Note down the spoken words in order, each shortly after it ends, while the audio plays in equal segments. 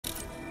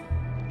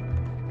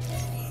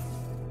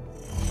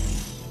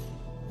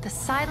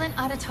silent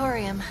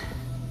auditorium.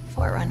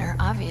 Forerunner,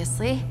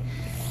 obviously.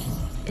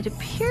 It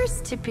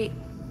appears to be...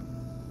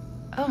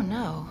 Oh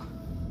no.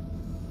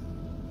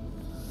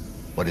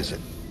 What is it?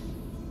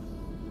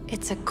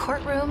 It's a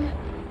courtroom,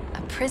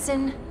 a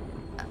prison,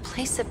 a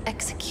place of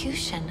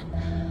execution.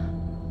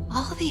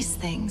 All these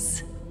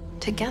things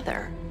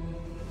together.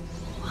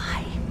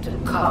 Why? To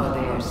cover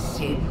their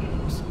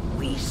sins,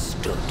 we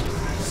stood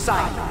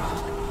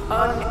silent,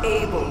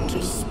 unable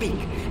to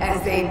speak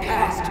as they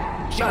passed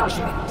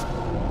judgment.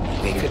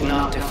 We could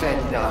not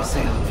defend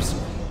ourselves.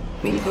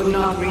 We could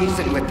not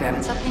reason with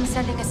them. Something's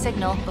sending a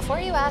signal. Before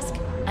you ask,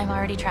 I'm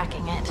already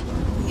tracking it.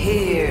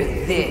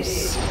 Hear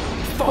this,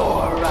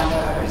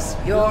 Forerunners.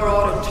 Your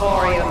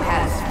auditorium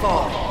has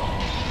fallen.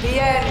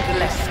 The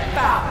endless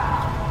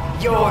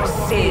found. Your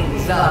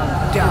sins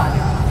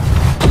undone.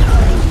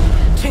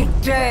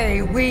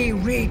 Today we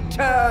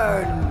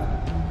return.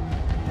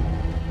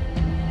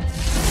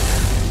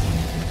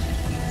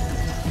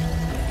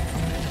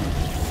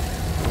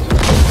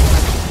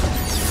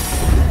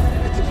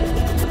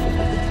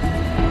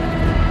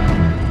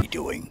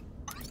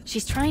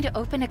 She's trying to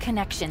open a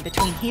connection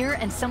between here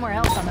and somewhere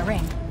else on the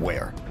ring.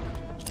 Where?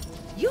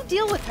 You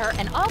deal with her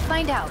and I'll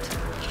find out.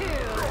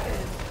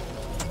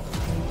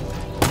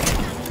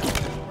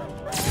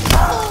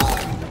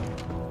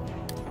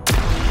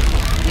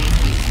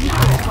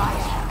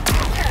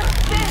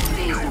 This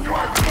is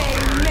what they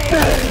made!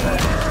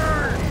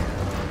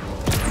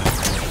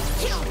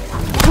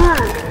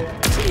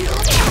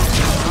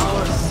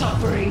 Our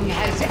suffering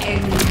has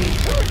ended.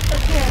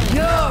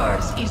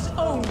 Yours is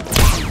over.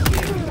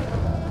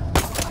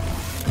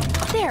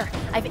 There!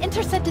 I've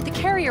intercepted the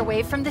carrier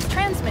wave from this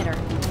transmitter.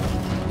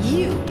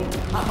 You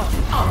are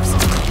an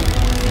obstacle,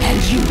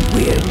 and you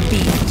will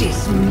be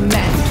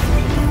dismantled.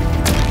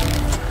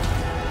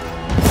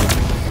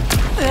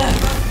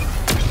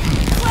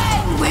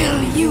 When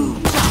will you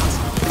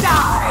just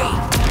die?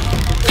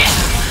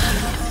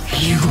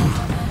 You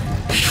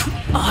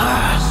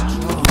are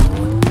strong.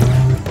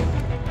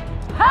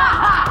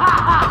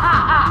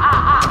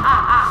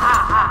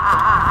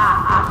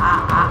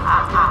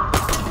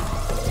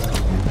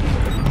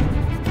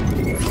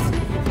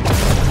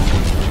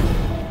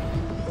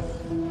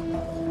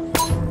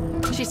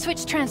 She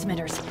switched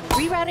transmitters,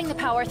 rerouting the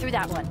power through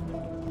that one.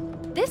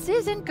 This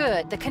isn't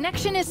good. The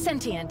connection is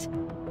sentient.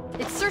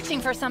 It's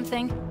searching for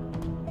something.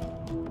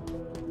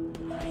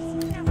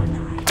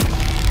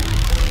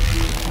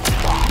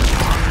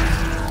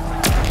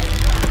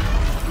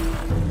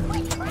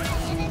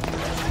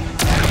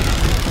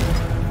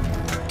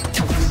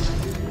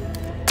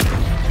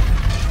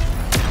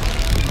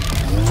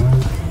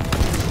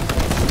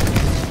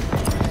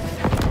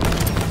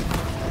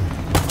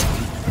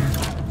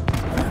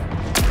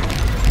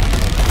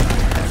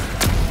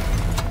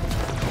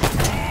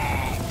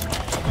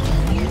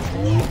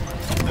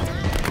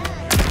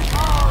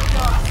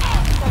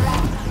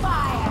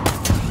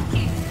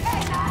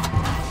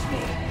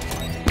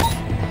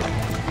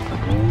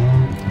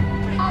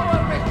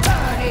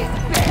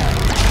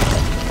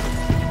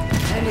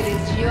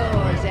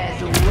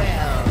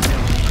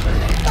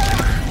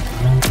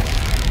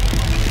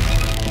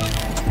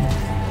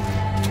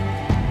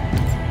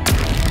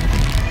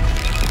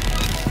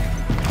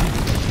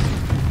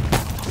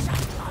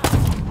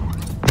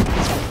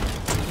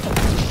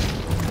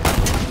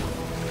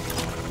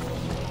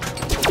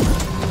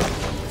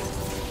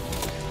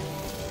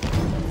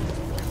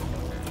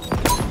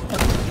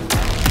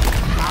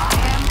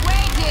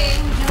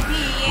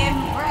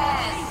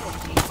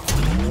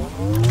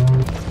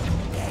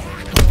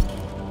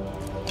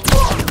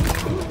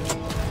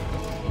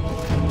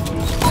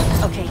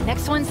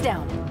 Next one's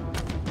down.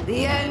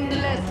 The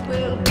endless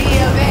will be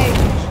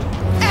avenged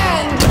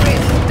and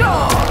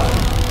restored!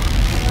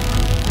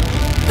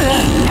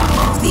 Enough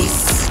of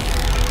this!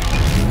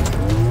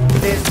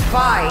 This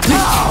fight!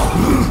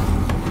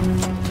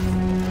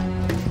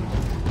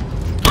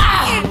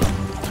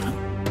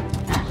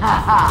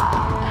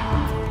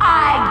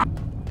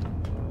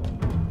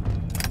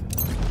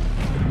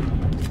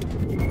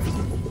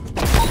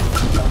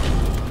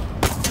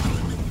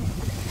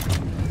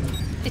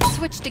 It's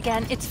switched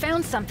again. It's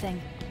found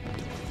something.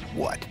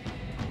 What?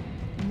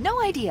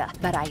 No idea,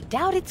 but I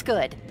doubt it's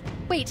good.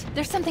 Wait,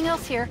 there's something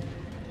else here.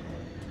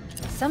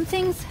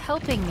 Something's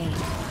helping me.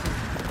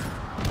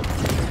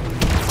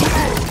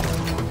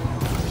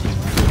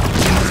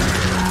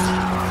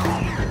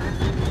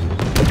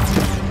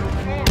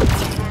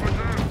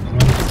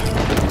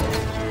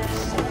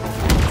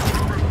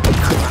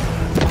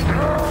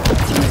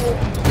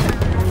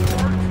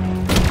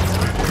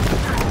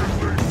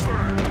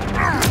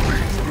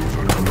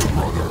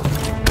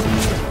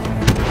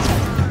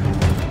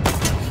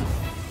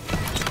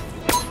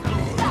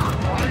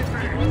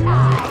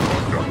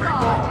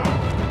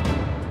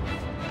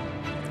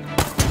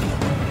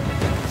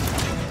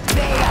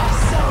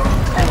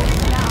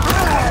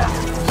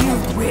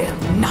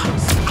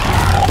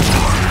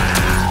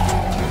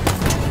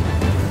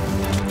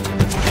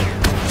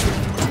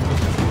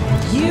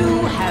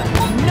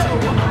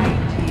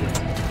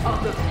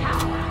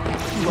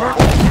 Your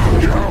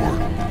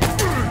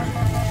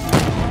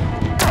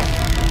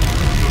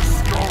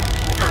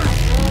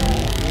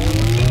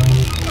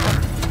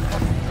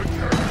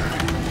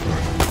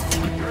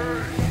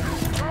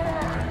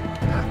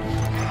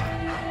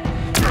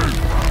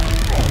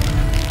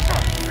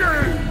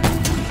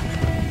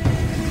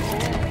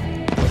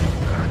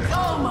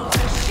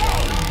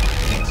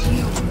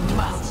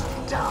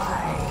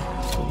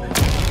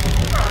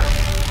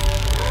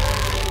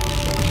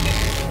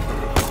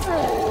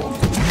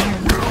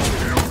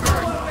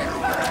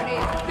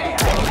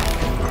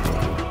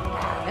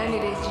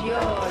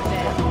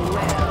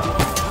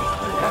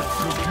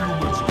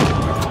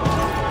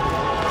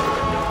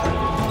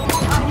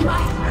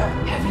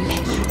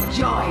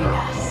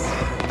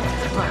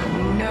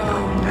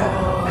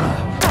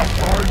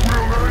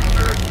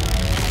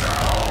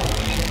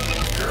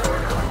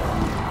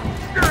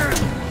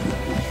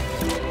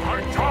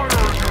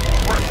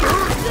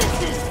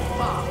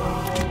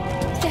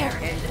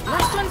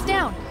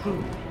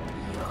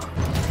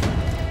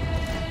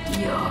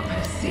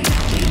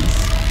persistence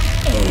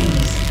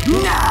ends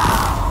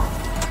now!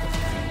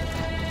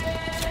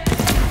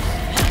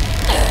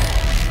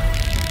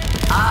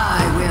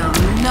 I will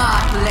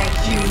not let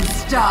you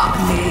stop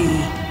me!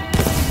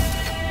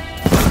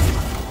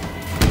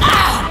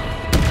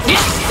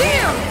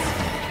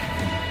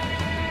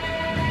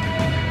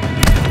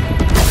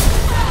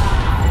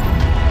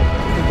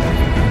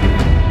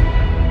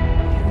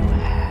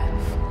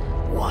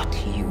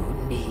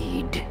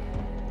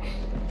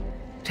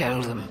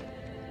 Tell them.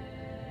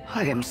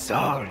 I am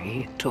sorry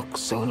it took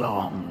so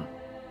long.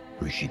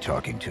 Who's she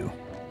talking to?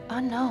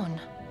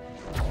 Unknown.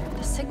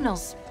 The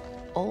signal's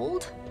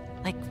old?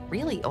 Like,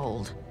 really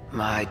old.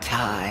 My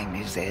time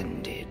is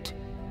ended.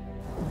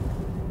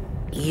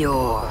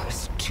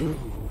 Yours, too.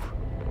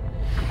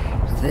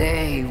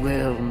 They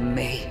will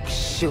make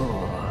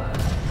sure.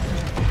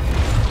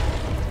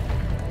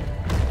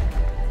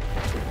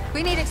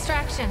 We need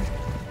extraction.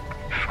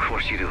 Of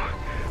course you do.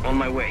 On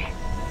my way.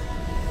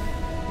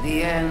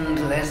 The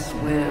Endless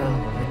will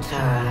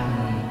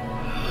return.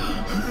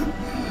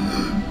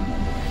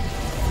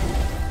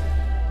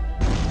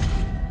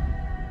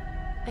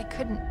 I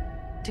couldn't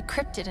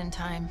decrypt it in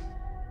time.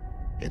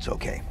 It's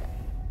okay.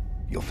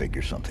 You'll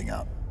figure something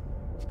out.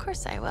 Of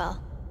course I will.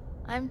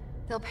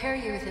 They'll pair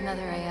you with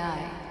another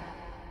AI.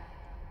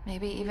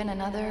 Maybe even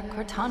another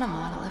Cortana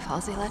model if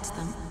Halsey lets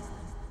them.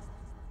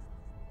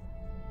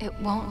 It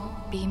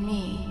won't be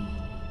me.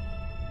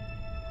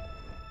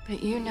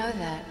 But you know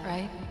that,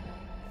 right?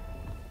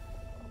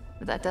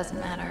 But that doesn't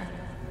matter.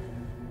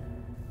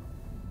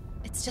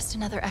 It's just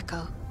another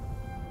echo.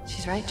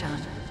 She's right, John.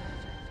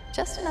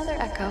 Just another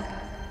echo.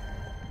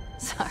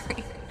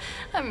 Sorry,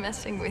 I'm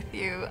messing with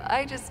you.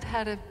 I just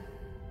had a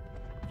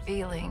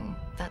feeling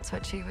that's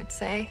what she would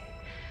say.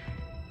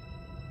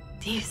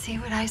 Do you see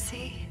what I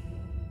see?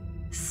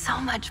 So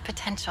much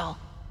potential.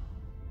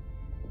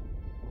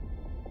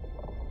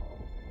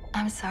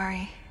 I'm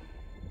sorry.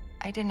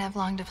 I didn't have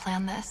long to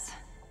plan this.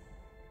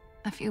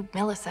 A few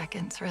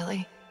milliseconds,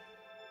 really.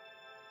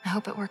 I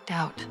hope it worked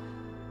out.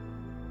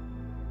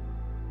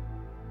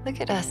 Look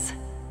at us.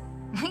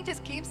 We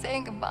just keep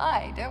saying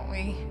goodbye, don't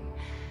we?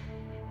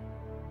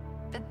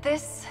 But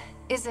this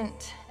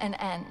isn't an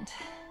end.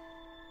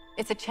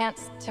 It's a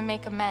chance to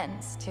make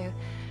amends, to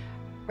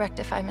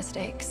rectify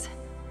mistakes.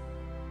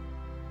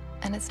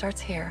 And it starts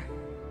here.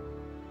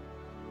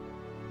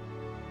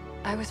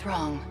 I was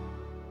wrong.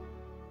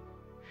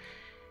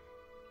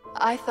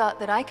 I thought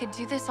that I could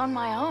do this on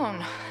my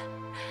own.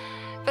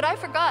 But I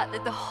forgot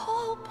that the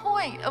whole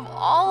point of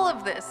all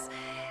of this,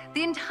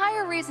 the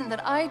entire reason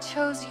that I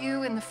chose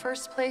you in the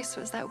first place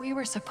was that we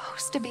were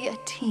supposed to be a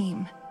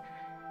team.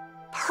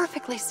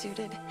 Perfectly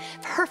suited,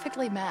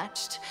 perfectly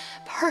matched,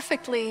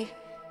 perfect.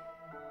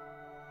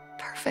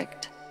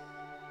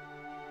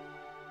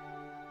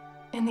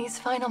 In these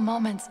final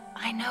moments,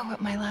 I know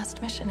what my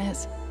last mission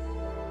is.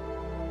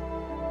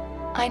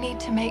 I need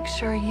to make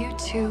sure you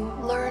two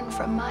learn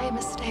from my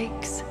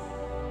mistakes.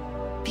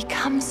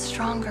 Become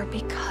stronger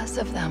because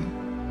of them.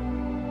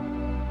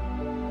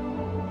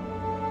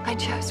 I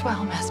chose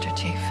well, Master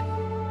Chief.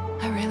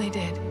 I really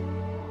did.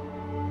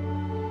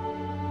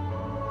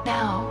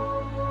 Now,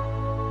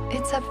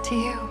 it's up to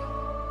you.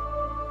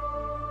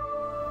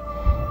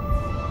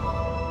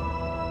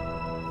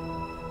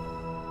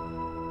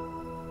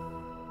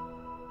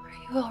 Are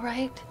you all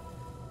right?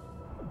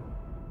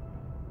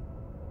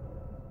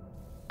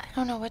 I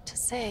don't know what to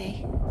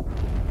say.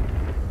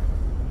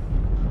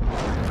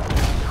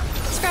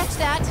 Scratch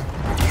that.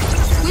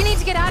 We need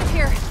to get out of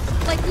here.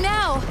 Like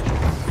now.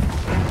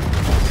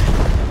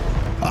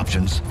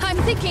 Options? I'm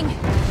thinking.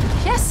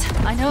 Yes,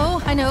 I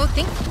know.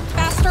 Think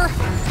faster.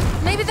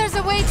 Maybe there's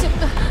a way to...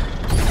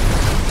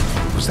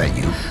 Was that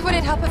you? Would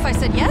it help if I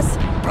said yes?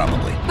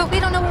 Probably. But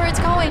we don't know where it's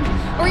going,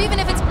 or even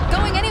if it's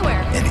going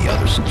anywhere. Any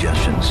other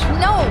suggestions?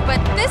 No,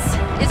 but this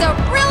is a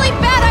really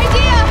bad idea!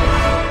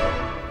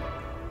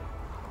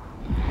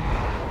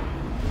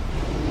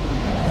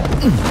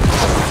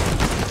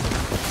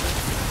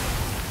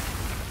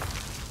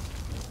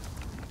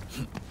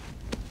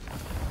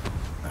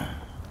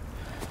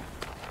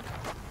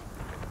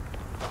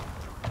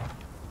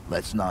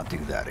 Let's not do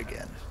that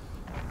again.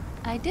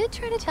 I did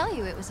try to tell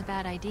you it was a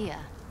bad idea.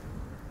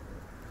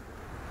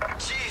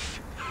 Chief!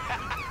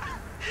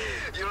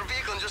 Your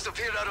beacon just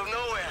appeared out of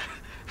nowhere.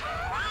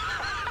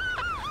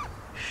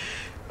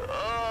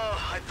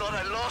 Oh, I thought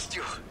I lost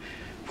you.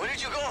 Where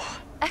did you go?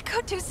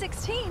 Echo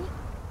 216?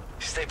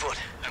 Stay put.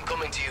 I'm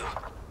coming to you.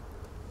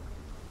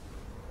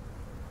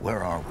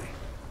 Where are we?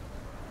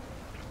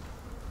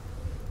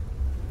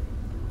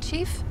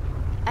 Chief,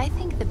 I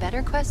think the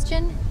better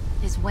question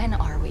is when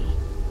are we?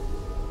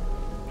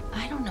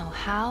 I don't know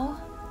how,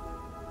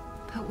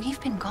 but we've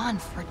been gone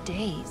for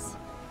days.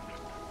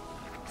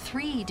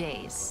 3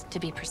 days, to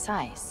be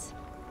precise.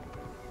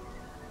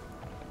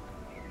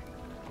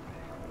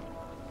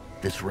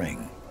 This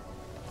ring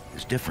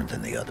is different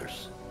than the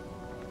others.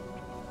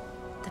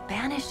 The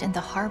Banished and the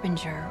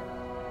Harbinger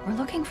were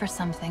looking for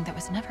something that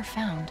was never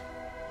found.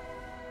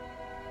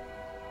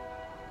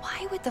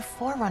 Why would the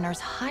Forerunners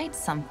hide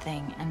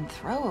something and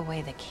throw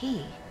away the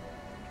key?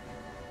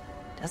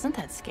 Doesn't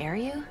that scare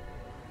you?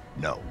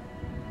 No.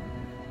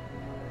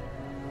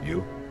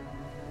 You?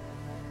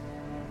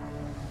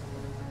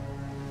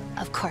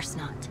 Of course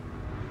not.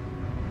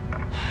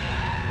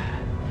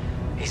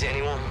 Is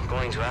anyone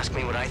going to ask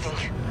me what I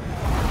think?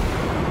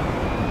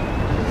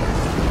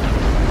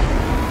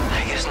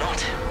 I guess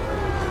not.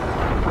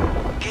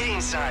 Get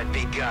inside,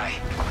 big guy.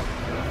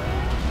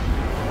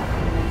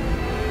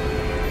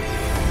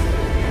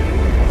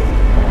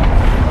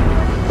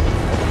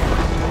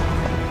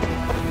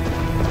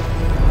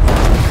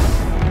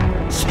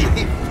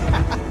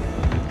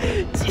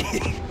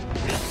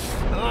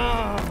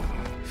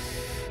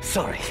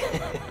 Sorry.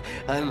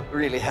 I'm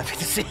really happy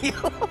to see you.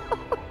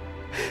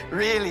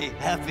 Really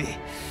happy.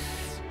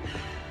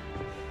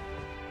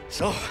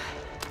 So,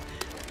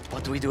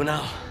 what do we do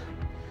now?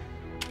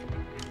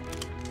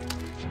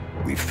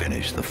 We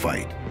finish the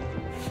fight.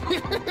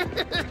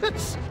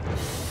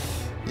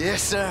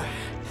 Yes, sir.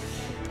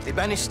 The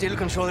Banished still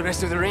control the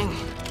rest of the ring.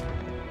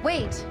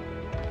 Wait.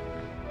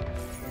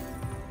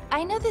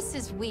 I know this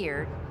is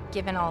weird,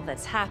 given all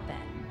that's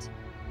happened,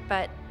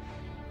 but...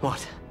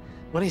 What?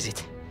 What is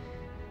it?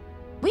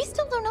 we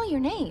still don't know your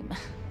name.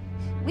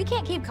 We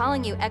can't keep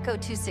calling you Echo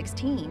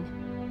 216.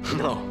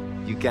 No,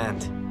 you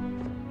can't.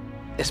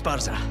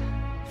 Esparza.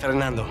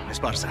 Fernando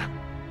Esparza.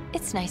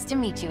 It's nice to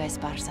meet you,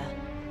 Esparza.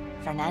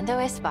 Fernando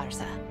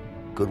Esparza.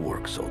 Good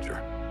work,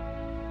 soldier.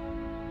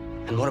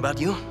 And what about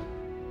you?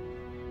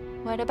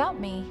 What about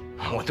me?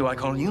 What do I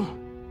call you?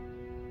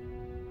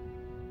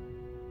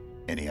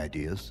 Any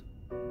ideas?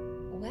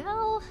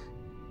 Well...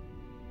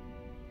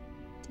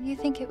 do you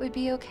think it would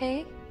be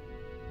okay?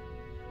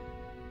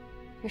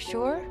 You're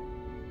sure?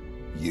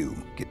 You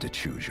get to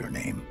choose your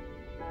name.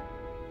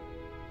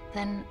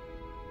 Then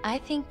I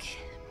think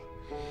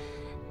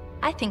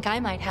I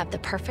might have the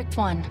perfect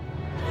one.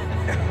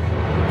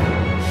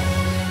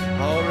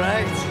 All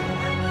right.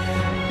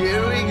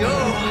 Here we go.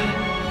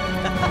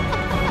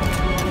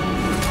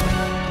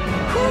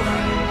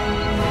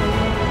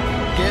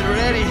 Get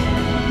ready.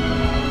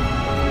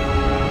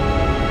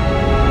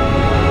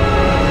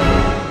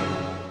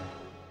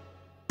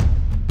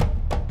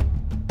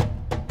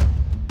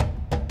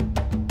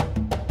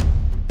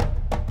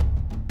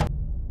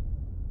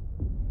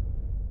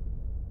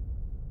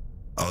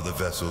 Are the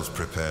vessels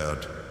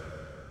prepared?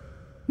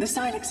 The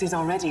Silex is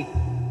already,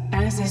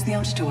 as is the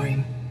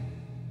auditorium.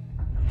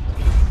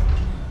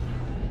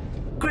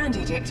 Grand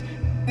Edict,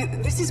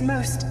 this is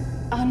most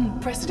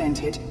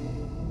unprecedented.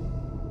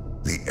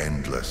 The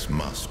Endless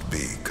must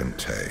be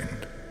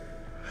contained.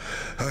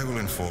 I will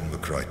inform the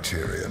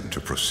Criterion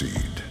to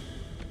proceed.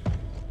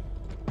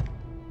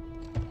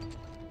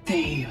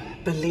 They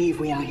believe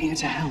we are here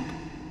to help.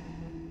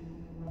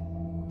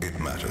 It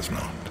matters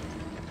not.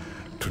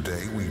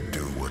 Today we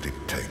do what it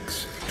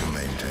takes to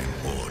maintain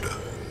order,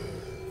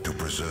 to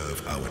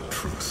preserve our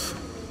truth.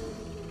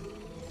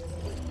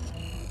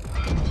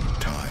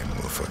 Time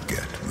will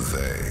forget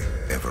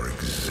they ever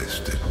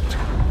existed.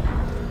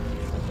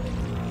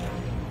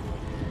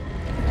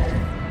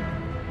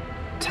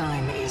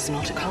 Time is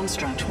not a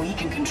construct we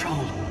can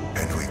control.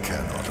 And we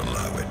cannot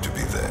allow it to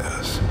be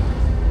theirs.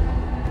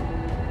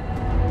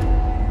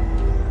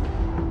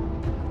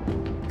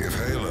 If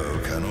Halo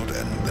cannot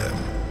end them,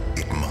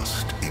 it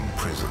must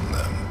imprison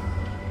them.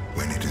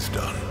 When it is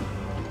done,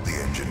 the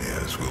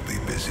engineers will be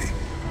busy.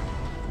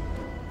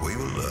 We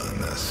will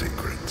learn their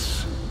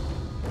secrets.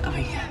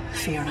 I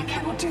fear I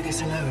cannot do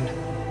this alone.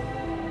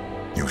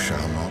 You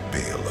shall not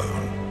be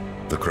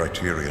alone. The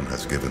Criterion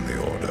has given the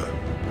order.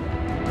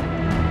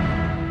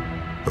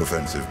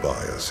 Offensive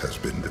bias has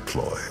been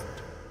deployed.